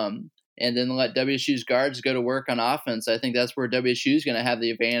and then let WSU's guards go to work on offense. I think that's where WSU is going to have the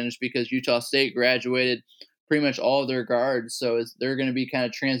advantage because Utah State graduated pretty much all of their guards. So they're going to be kind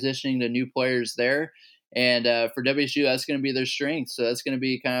of transitioning to new players there. And for WSU, that's going to be their strength. So that's going to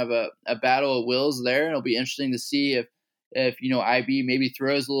be kind of a battle of wills there. And it'll be interesting to see if IB maybe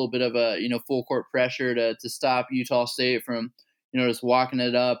throws a little bit of a, full court pressure to stop Utah State from, just walking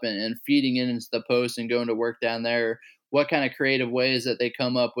it up and feeding it into the post and going to work down there. What kind of creative ways that they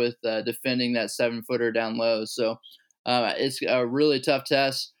come up with defending that 7-footer down low. So it's a really tough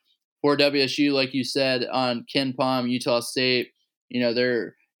test for WSU, like you said, on KenPom. Utah State,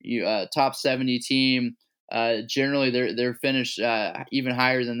 they're top 70 team. Generally, they're finished even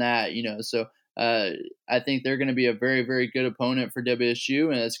higher than that. So I think they're going to be a very, very good opponent for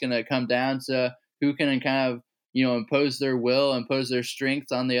WSU, and it's going to come down to who can kind of impose their will, impose their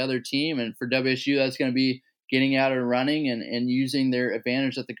strengths on the other team. And for WSU, that's going to be getting out and running and using their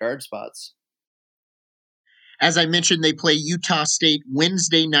advantage at the guard spots. As I mentioned, they play Utah State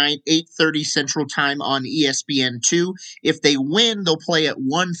Wednesday night, 8:30 Central Time on ESPN2. If they win, they'll play at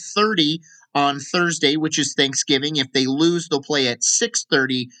 1:30 on Thursday, which is Thanksgiving. If they lose, they'll play at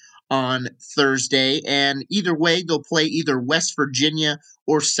 6:30 on Thursday. And either way, they'll play either West Virginia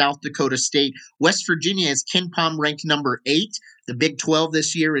or South Dakota State. West Virginia is KenPom ranked number 8. The Big 12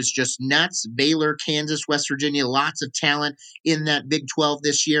 this year is just nuts. Baylor, Kansas, West Virginia, lots of talent in that Big 12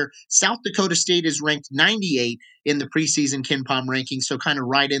 this year. South Dakota State is ranked 98 in the preseason KenPom ranking, so kind of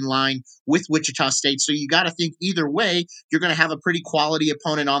right in line with Wichita State. So you got to think either way, you're going to have a pretty quality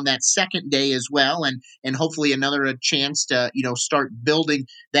opponent on that second day as well, and hopefully another chance to start building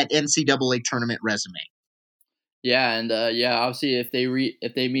that NCAA tournament resume. Yeah, and obviously if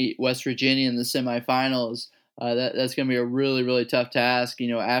they meet West Virginia in the semifinals, that's going to be a really, really tough task.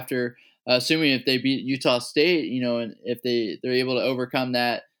 After assuming if they beat Utah State, and if they're able to overcome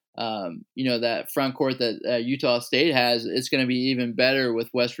that, that front court that Utah State has, it's going to be even better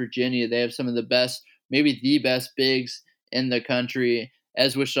with West Virginia. They have some of the best, maybe the best bigs in the country,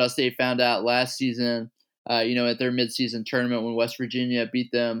 as Wichita State found out last season. At their midseason tournament when West Virginia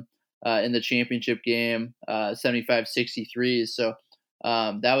beat them in the championship game, 75-63. So.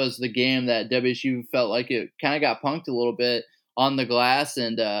 That was the game that WSU felt like it kind of got punked a little bit on the glass,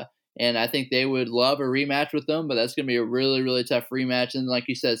 and I think they would love a rematch with them, but that's going to be a really, really tough rematch. And like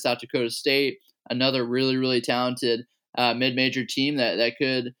you said, South Dakota State, another really, really talented mid-major team that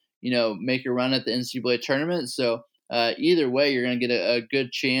could, make a run at the NCAA tournament. So either way, you're going to get a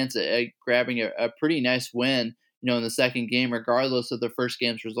good chance at grabbing a pretty nice win in the second game, regardless of the first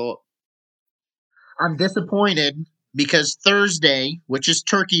game's result. I'm disappointed because Thursday, which is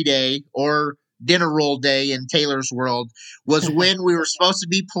Turkey Day or dinner roll day in Taylor's world, was when we were supposed to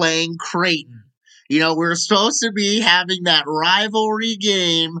be playing Creighton. We were supposed to be having that rivalry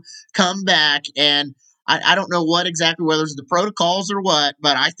game come back, and I don't know what exactly, whether it's the protocols or what,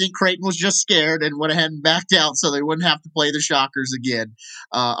 but I think Creighton was just scared and went ahead and backed out so they wouldn't have to play the Shockers again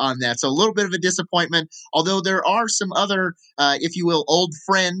on that. So a little bit of a disappointment, although there are some other, if you will, old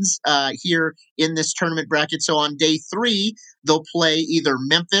friends here in this tournament bracket. So on day 3, they'll play either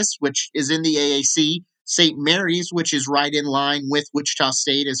Memphis, which is in the AAC, St. Mary's, which is right in line with Wichita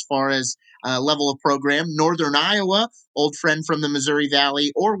State as far as level of program, Northern Iowa, old friend from the Missouri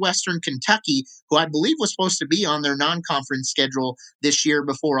Valley, or Western Kentucky, who I believe was supposed to be on their non-conference schedule this year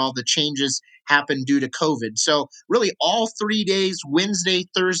before all the changes happened due to COVID. So really all 3 days, Wednesday,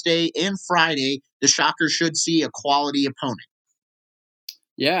 Thursday, and Friday, the Shockers should see a quality opponent.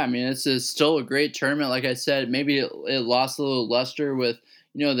 Yeah, I mean, it's still a great tournament. Like I said, maybe it lost a little luster with,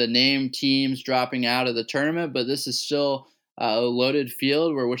 the name teams dropping out of the tournament, but this is still a loaded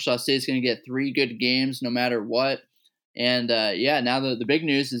field where Wichita State's going to get 3 good games no matter what. And now the big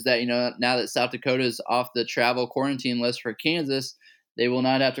news is that, now that South Dakota is off the travel quarantine list for Kansas, they will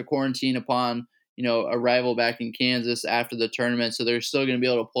not have to quarantine upon, arrival back in Kansas after the tournament. So they're still going to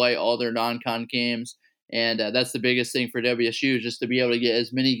be able to play all their non-con games. And that's the biggest thing for WSU, just to be able to get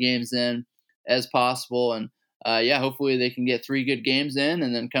as many games in as possible. And hopefully they can get 3 good games in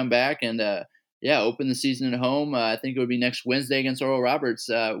and then come back and open the season at home. I think it would be next Wednesday against Oral Roberts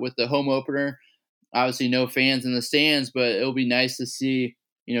with the home opener. Obviously no fans in the stands, but it'll be nice to see,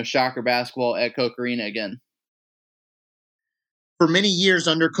 Shocker basketball at Koch Arena again. For many years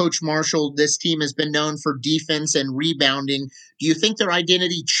under Coach Marshall, this team has been known for defense and rebounding. Do you think their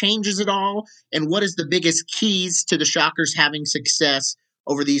identity changes at all? And what is the biggest keys to the Shockers having success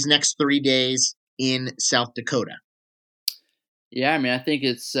over these next 3 days in South Dakota? Yeah, I mean, I think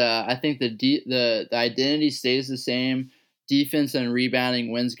I think the identity stays the same. Defense and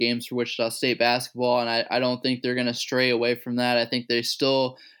rebounding wins games for Wichita State basketball, and I don't think they're going to stray away from that. I think they're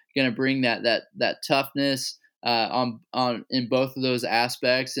still going to bring that toughness on in both of those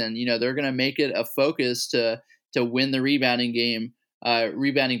aspects, and they're going to make it a focus to win the rebounding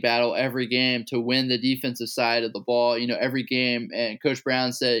battle every game, to win the defensive side of the ball, every game. And Coach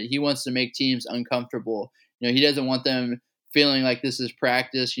Brown said he wants to make teams uncomfortable. He doesn't want them feeling like this is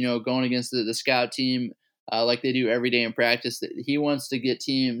practice, going against the scout team like they do every day in practice. He wants to get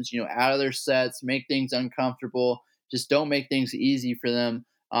teams, out of their sets, make things uncomfortable, just don't make things easy for them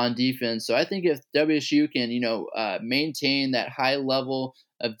on defense. So I think if WSU can, maintain that high level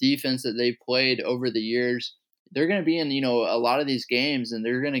of defense that they've played over the years, they're going to be in, a lot of these games, and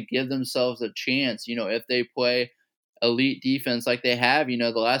they're going to give themselves a chance, if they play elite defense like they have,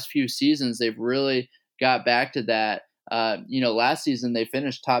 the last few seasons, they've really got back to that. Last season they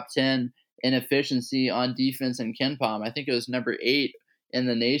finished top 10 in efficiency on defense in KenPom. I think it was number 8 in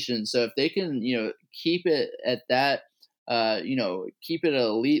the nation. So if they can, keep it at that, keep it at an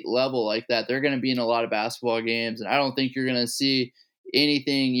elite level like that, they're going to be in a lot of basketball games. And I don't think you're going to see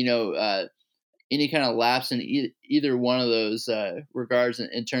anything, any kind of lapse in either one of those regards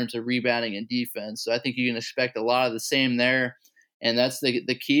in terms of rebounding and defense. So I think you can expect a lot of the same there. And that's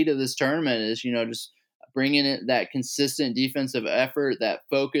the key to this tournament is, just bringing in that consistent defensive effort, that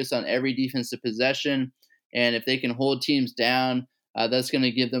focus on every defensive possession. And if they can hold teams down, that's going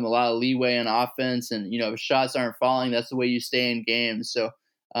to give them a lot of leeway on offense. And, if shots aren't falling, that's the way you stay in games. So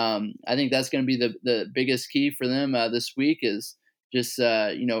I think that's going to be the biggest key for them this week is just,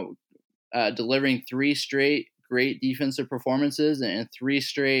 delivering 3 straight great defensive performances and 3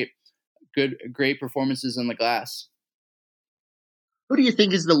 straight great performances on the glass. Who do you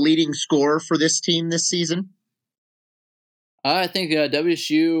think is the leading scorer for this team this season? I think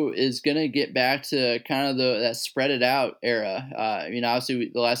WSU is going to get back to kind of that spread it out era.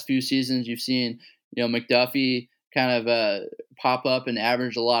 Obviously the last few seasons you've seen, McDuffie kind of pop up and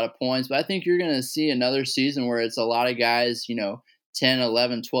average a lot of points, but I think you're going to see another season where it's a lot of guys, 10,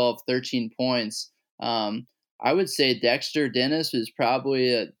 11, 12, 13 points. I would say Dexter Dennis is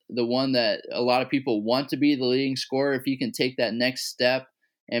probably the one that a lot of people want to be the leading scorer if he can take that next step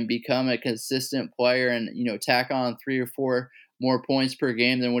and become a consistent player and, tack on 3 or 4 more points per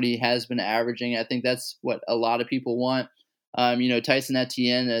game than what he has been averaging. I think that's what a lot of people want. Tyson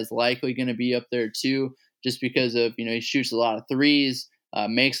Etienne is likely going to be up there too, just because of, he shoots a lot of threes,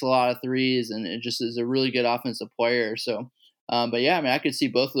 makes a lot of threes, and it just is a really good offensive player. So, I could see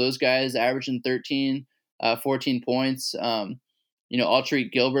both of those guys averaging 13, 14 points.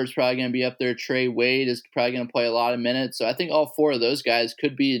 Alterique Gilbert's probably going to be up there. Trey Wade is probably going to play a lot of minutes. So I think all four of those guys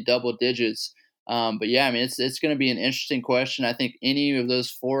could be double digits. But yeah, I mean, it's going to be an interesting question. I think any of those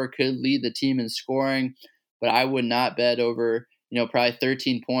four could lead the team in scoring, but I would not bet over, probably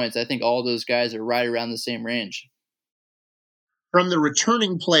 13 points. I think all those guys are right around the same range. From the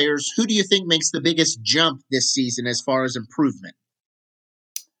returning players, who do you think makes the biggest jump this season as far as improvement?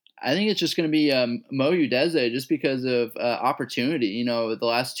 I think it's just going to be Mo Udeze, just because of opportunity. The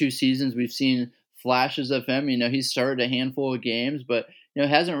last two seasons we've seen flashes of him. He's started a handful of games, but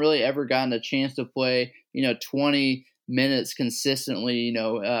hasn't really ever gotten a chance to play 20 minutes consistently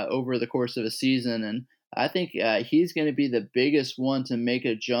over the course of a season. And I think he's going to be the biggest one to make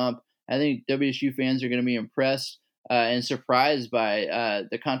a jump. I think WSU fans are going to be impressed and surprised by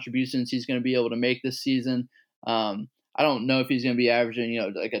the contributions he's going to be able to make this season. I don't know if he's going to be averaging,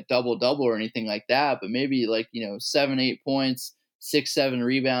 like a double-double or anything like that, but maybe 7-8 points, 6-7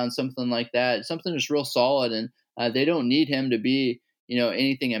 rebounds, something like that. Something just real solid, and they don't need him to be,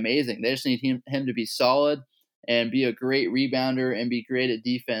 anything amazing. They just need him to be solid and be a great rebounder and be great at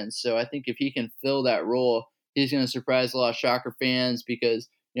defense. So I think if he can fill that role, he's going to surprise a lot of Shocker fans because,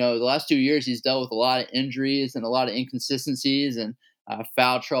 the last 2 years he's dealt with a lot of injuries and a lot of inconsistencies and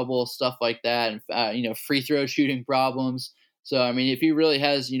foul trouble, stuff like that, and free throw shooting problems. So, I mean, if he really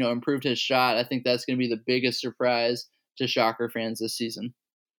has, improved his shot, I think that's going to be the biggest surprise to Shocker fans this season.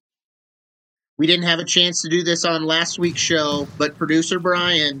 We didn't have a chance to do this on last week's show, but producer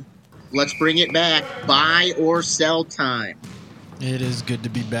Brian, let's bring it back. Buy or sell time. It is good to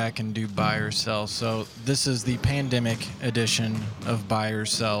be back and do buy or sell. So this is the pandemic edition of buy or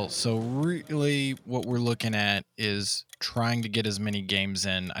sell. So really what we're looking at is trying to get as many games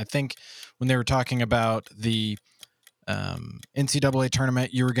in. I think when they were talking about the NCAA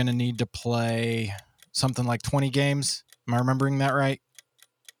tournament, you were going to need to play something like 20 games. Am I remembering that right?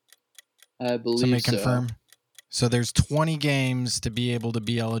 I believe Somebody so. confirm. So there's 20 games to be able to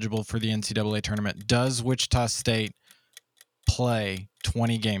be eligible for the NCAA tournament. Does Wichita State play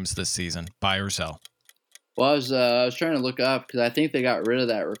 20 games this season? Buy or sell? Well, I was trying to look up because I think they got rid of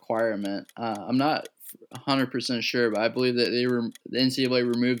that requirement. I'm not 100% sure, but I believe that the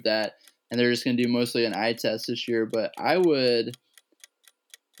NCAA removed that, and they're just going to do mostly an eye test this year. But I will.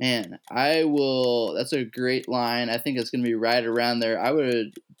 That's a great line. I think it's going to be right around there. I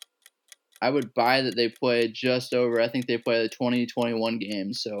would buy that they play just over. I think they play 20-21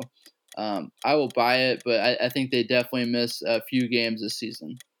 games. So I will buy it, but I think they definitely miss a few games this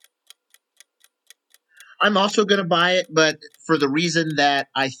season. I'm also going to buy it, but for the reason that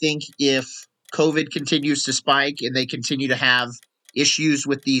I think if COVID continues to spike and they continue to have issues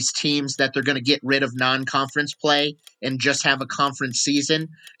with these teams, that they're going to get rid of non-conference play and just have a conference season.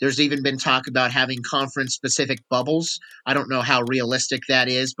 There's even been talk about having conference-specific bubbles. I don't know how realistic that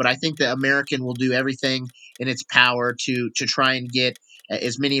is, but I think the American will do everything in its power to try and get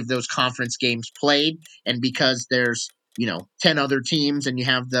as many of those conference games played. And because there's 10 other teams and you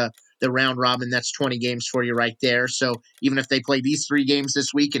have the round robin, that's 20 games for you right there. So even if they play these 3 games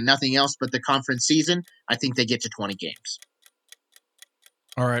this week and nothing else but the conference season, I think they get to 20 games.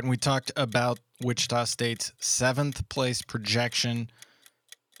 All right, and we talked about Wichita State's 7th place projection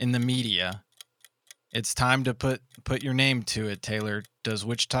in the media. It's time to put your name to it, Taylor. Does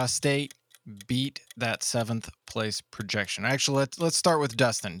Wichita State beat that 7th place projection? Actually, let's start with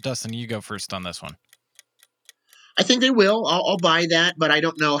Dustin. Dustin, you go first on this one. I think they will. I'll buy that, but I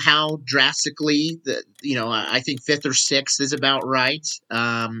don't know how drastically. I think 5th or 6th is about right.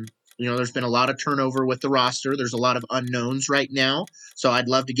 There's been a lot of turnover with the roster. There's a lot of unknowns right now. So I'd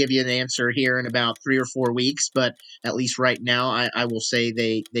love to give you an answer here in about 3 or 4 weeks, but at least right now I will say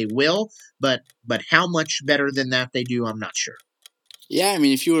they will. But how much better than that they do, I'm not sure. Yeah, I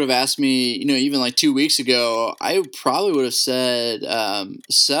mean, if you would have asked me, even like 2 weeks ago, I probably would have said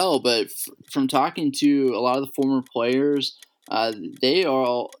sell. But from talking to a lot of the former players, they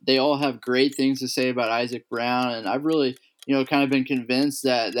all have great things to say about Isaac Brown, and I've really kind of been convinced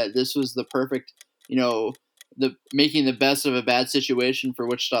that this was the perfect, the making the best of a bad situation for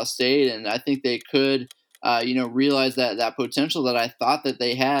Wichita State, and I think they could, realize that potential that I thought that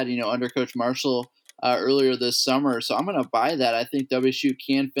they had, under Coach Marshall earlier this summer. So I'm going to buy that. I think WSU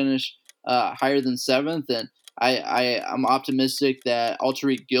can finish higher than 7th, and I'm optimistic that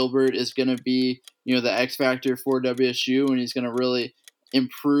Alterique Gilbert is going to be, the X factor for WSU, and he's going to really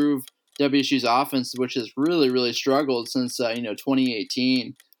improve WSU's offense, which has really, really struggled since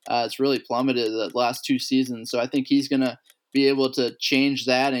 2018. It's really plummeted the last 2 seasons. So I think he's going to be able to change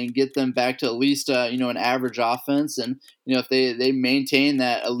that and get them back to at least an average offense. And if they maintain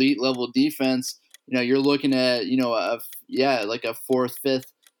that elite level defense, you're looking at, like a fourth,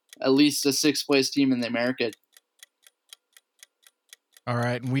 fifth, at least a sixth place team in the America. All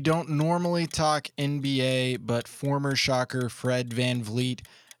right. And we don't normally talk NBA, but former Shocker Fred VanVleet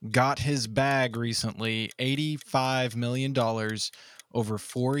got his bag recently, $85 million over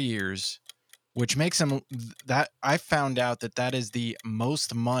 4 years, which makes him that I found out that is the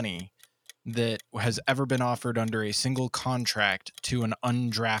most money that has ever been offered under a single contract to an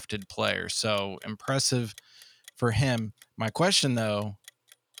undrafted player. So impressive for him. My question, though,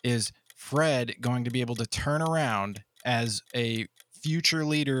 is Fred going to be able to turn around as a future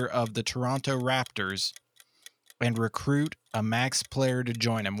leader of the Toronto Raptors and recruit a max player to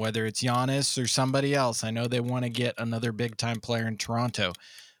join him, whether it's Giannis or somebody else? I know they want to get another big-time player in Toronto,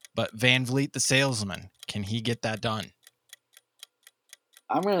 but VanVleet, the salesman, can he get that done?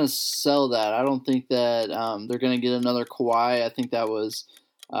 I'm going to sell that. I don't think that they're going to get another Kawhi. I think that was,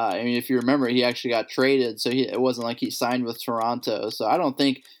 if you remember, he actually got traded, so it wasn't like he signed with Toronto. So I don't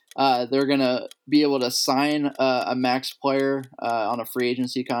think they're going to be able to sign a max player on a free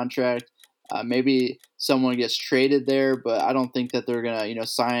agency contract. Maybe someone gets traded there, but I don't think that they're going to,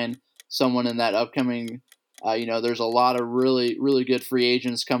 sign someone in that upcoming. There's a lot of really, really good free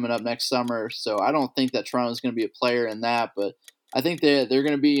agents coming up next summer. So I don't think that Toronto is going to be a player in that, but I think they're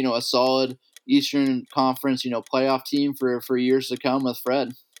going to be, a solid Eastern Conference, playoff team for years to come with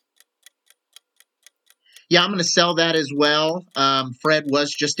Fred. Yeah, I'm going to sell that as well. Fred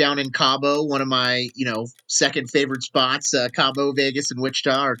was just down in Cabo, one of my, second favorite spots. Cabo, Vegas, and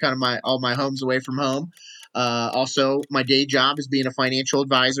Wichita are kind of all my homes away from home. Also, my day job is being a financial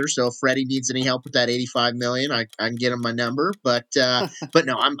advisor. So if Freddie needs any help with that $85 million, I can get him my number. But no,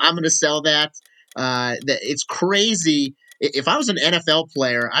 I'm going to sell that. It's crazy. If I was an NFL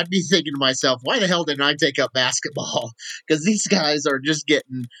player, I'd be thinking to myself, why the hell didn't I take up basketball? Because these guys are just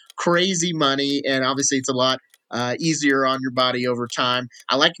getting crazy money, and obviously it's a lot easier on your body over time.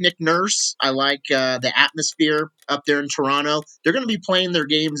 I like Nick Nurse. I like the atmosphere up there in Toronto. They're going to be playing their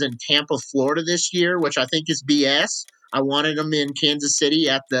games in Tampa, Florida this year, which I think is BS. I wanted them in Kansas City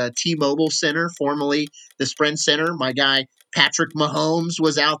at the T-Mobile Center, formerly the Sprint Center. My guy Patrick Mahomes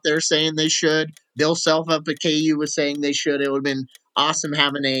was out there saying they should. Bill Self up at KU was saying they should. It would have been awesome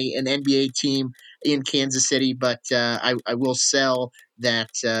having an NBA team in Kansas City, but I will sell that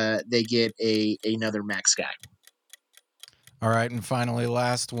they get another max guy. All right, and finally,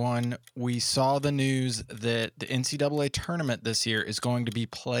 last one. We saw the news that the NCAA tournament this year is going to be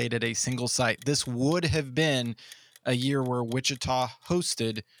played at a single site. This would have been a year where Wichita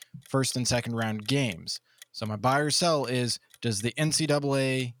hosted first and second round games. So my buy or sell is, does the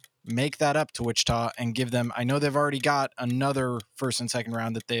NCAA make that up to Wichita and give them, I know they've already got another first and second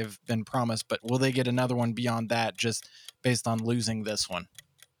round that they've been promised, but will they get another one beyond that just based on losing this one?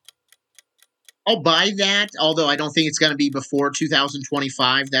 I'll buy that, although I don't think it's going to be before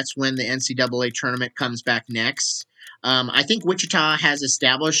 2025. That's when the NCAA tournament comes back next. I think Wichita has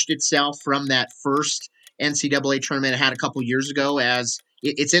established itself from that first NCAA tournament it had a couple years ago as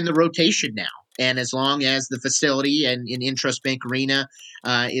it's in the rotation now. And as long as the facility and in Intrust Bank Arena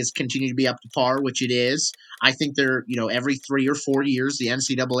is continuing to be up to par, which it is, I think they're, every 3 or 4 years, the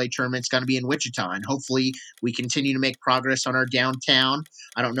NCAA tournament's going to be in Wichita. And hopefully we continue to make progress on our downtown.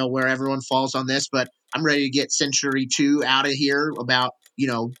 I don't know where everyone falls on this, but I'm ready to get Century 2 out of here about,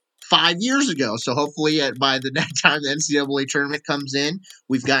 5 years ago. So hopefully by the next time the NCAA tournament comes in,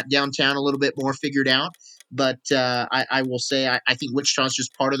 we've got downtown a little bit more figured out. But I will say I think Wichita's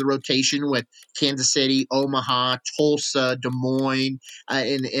just part of the rotation with Kansas City, Omaha, Tulsa, Des Moines,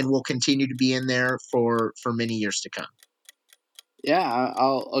 and will continue to be in there for many years to come. Yeah,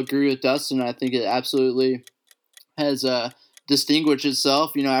 I'll agree with Dustin. I think it absolutely has distinguished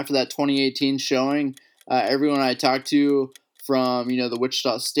itself. After that 2018 showing, everyone I talked to from the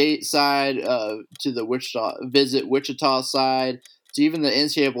Wichita State side to the Wichita side, to even the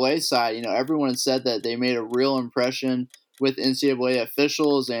NCAA side, everyone said that they made a real impression with NCAA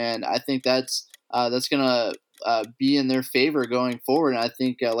officials, and I think that's going to be in their favor going forward. And I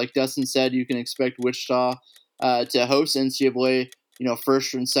think, like Dustin said, you can expect Wichita to host NCAA,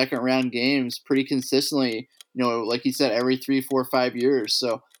 first and second round games pretty consistently. Like he said, every 3, 4, 5 years.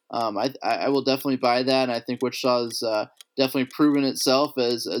 So I will definitely buy that, and I think Wichita's definitely proven itself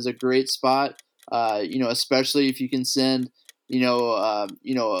as a great spot. Especially if you can send. A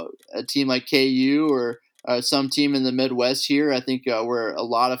team like KU or some team in the Midwest here, I think where a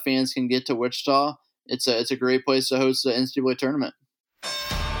lot of fans can get to Wichita, it's a great place to host the NCAA tournament.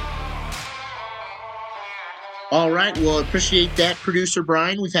 All right. Well, appreciate that, Producer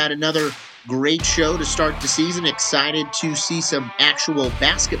Brian. We've had another great show to start the season. Excited to see some actual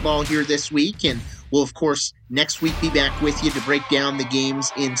basketball here this week, and we'll, of course, next week be back with you to break down the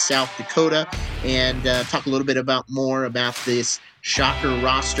games in South Dakota and talk a little bit more about this Shocker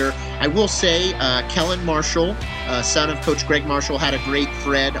roster. I will say Kellen Marshall, son of Coach Greg Marshall, had a great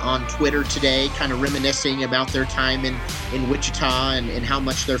thread on Twitter today, kind of reminiscing about their time in Wichita and how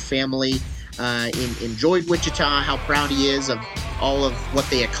much their family enjoyed Wichita, how proud he is of all of what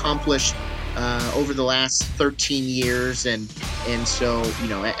they accomplished over the last 13 years. And so,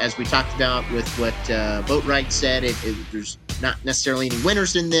 as we talked about with what Boatwright said, there's not necessarily any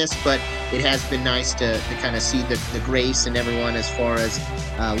winners in this, but it has been nice to kind of see the grace in everyone as far as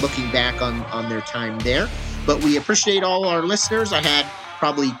looking back on their time there. But we appreciate all our listeners. I had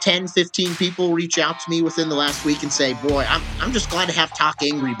probably 10, 15 people reach out to me within the last week and say, boy, I'm just glad to have Talk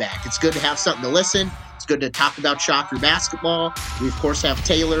Angry back. It's good to have something to listen. It's good to talk about Shocker basketball. We, of course, have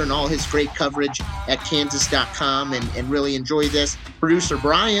Taylor and all his great coverage at Kansas.com and really enjoy this. Producer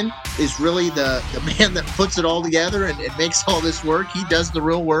Brian is really the man that puts it all together and makes all this work. He does the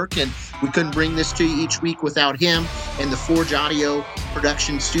real work, and we couldn't bring this to you each week without him and the Forge Audio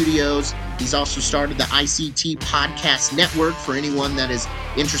Production Studios. He's also started the ICT Podcast Network for anyone that is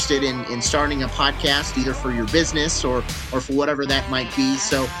interested in starting a podcast, either for your business or for whatever that might be.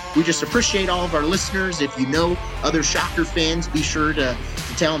 So we just appreciate all of our listeners. If you know other Shocker fans, be sure to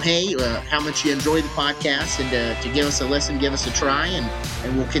tell them, hey, how much you enjoy the podcast, and to give us a listen, give us a try,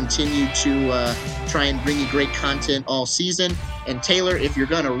 and we'll continue to try and bring you great content all season. And Taylor, if you're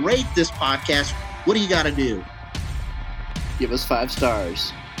going to rate this podcast, what do you got to do? Give us 5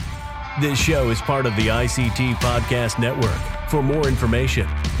 stars. This show is part of the ICT Podcast Network. For more information,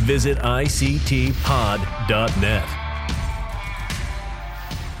 visit ictpod.net.